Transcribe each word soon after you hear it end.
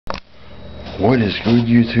What is good,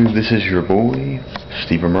 YouTube? This is your boy,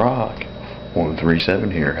 Stephen Rock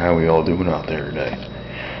 137 here. How we all doing out there today?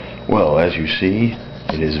 Well, as you see,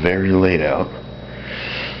 it is very late out.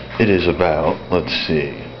 It is about, let's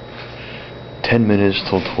see, 10 minutes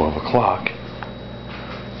till 12 o'clock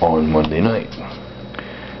on Monday night.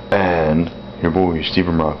 And your boy,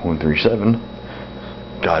 Stephen Rock 137,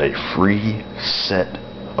 got a free set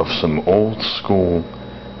of some old school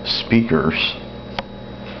speakers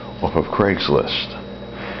off of Craigslist.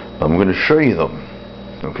 I'm going to show you them,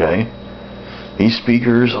 okay? These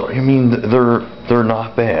speakers, I mean, they're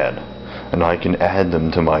not bad, and I can add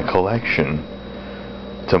them to my collection,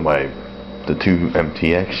 to the two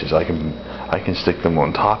MTXs. I can stick them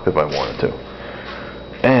on top if I wanted to.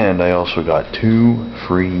 And I also got 2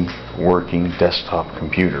 free working desktop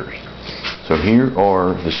computers. So here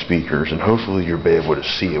are the speakers, and hopefully you'll be able to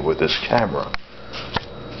see it with this camera.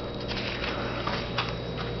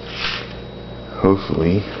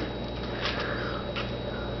 Hopefully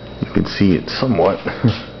you can see it somewhat.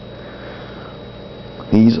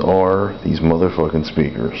 These are these motherfucking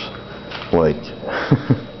speakers. Like,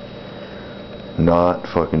 not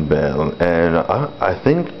fucking bad. And I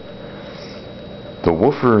think the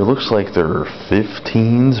woofer looks like they're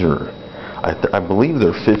 15s, or I believe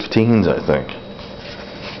they're 15s, I think.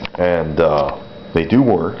 And they do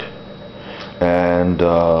work. And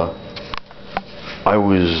I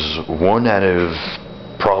was one out of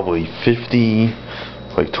probably 50,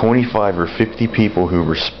 like 25 or 50 people who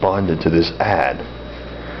responded to this ad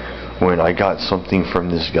when I got something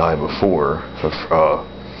from this guy before.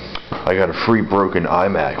 I got a free broken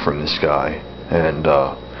iMac from this guy, and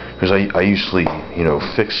because I usually, you know,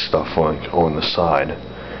 fix stuff on the side,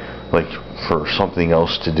 like for something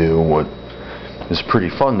else to do, what is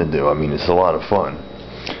pretty fun to do. I mean, it's a lot of fun.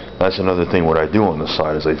 That's another thing what I do on the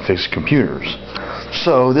side, is I fix computers.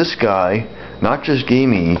 So this guy not just gave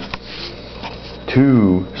me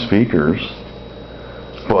 2 speakers,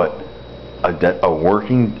 but a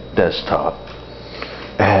working desktop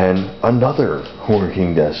and another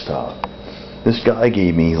working desktop. This guy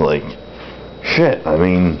gave me, like, shit. I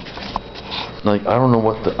mean, like, I don't know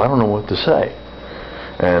what to say.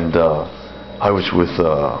 And I was with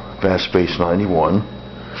Vast Space 91,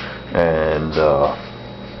 and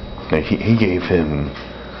he gave him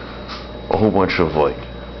a whole bunch of, like,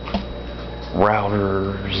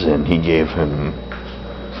 routers, and he gave him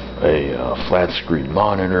a flat screen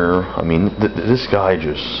monitor. I mean, this guy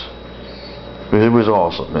just, it was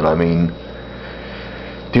awesome. And I mean,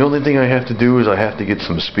 the only thing I have to do is I have to get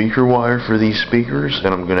some speaker wire for these speakers,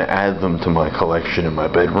 and I'm going to add them to my collection in my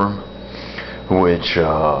bedroom, which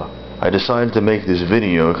I decided to make this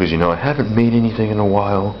video because, you know, I haven't made anything in a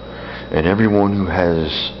while, and everyone who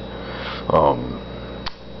has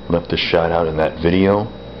left a shout out in that video,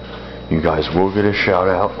 you guys will get a shout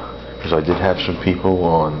out, because I did have some people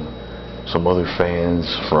some other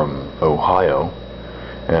fans from Ohio,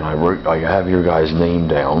 and I have your guys' name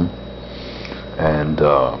down. And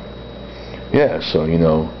yeah, so, you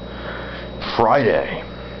know, Friday,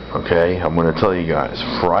 okay, I'm going to tell you guys,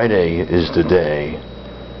 Friday is the day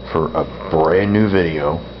for a brand new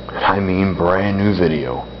video, and I mean brand new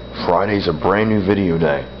video. Friday's a brand new video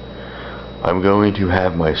day. I'm going to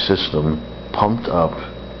have my system pumped up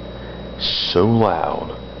so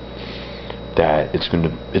loud that it's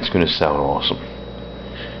gonna sound awesome,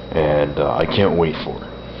 and I can't wait for it.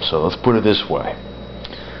 So let's put it this way,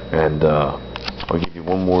 and I'll give you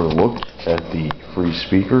one more look at the free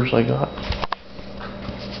speakers I got.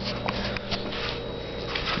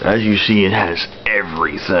 As you see, it has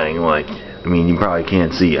everything. Like, I mean, you probably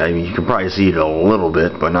can't see it. I mean, you can probably see it a little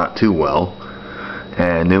bit, but not too well.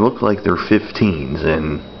 And they look like they're 15s,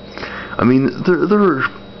 and I mean, they're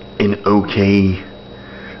in okay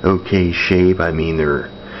shape. I mean, they're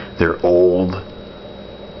old,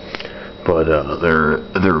 but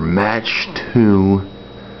they're matched to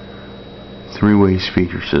 3-way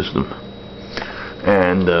speaker system.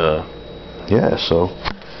 And yeah, so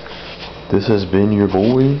this has been your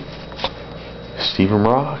boy, Stephen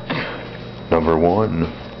Rock, number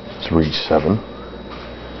 137.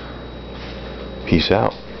 Peace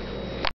out.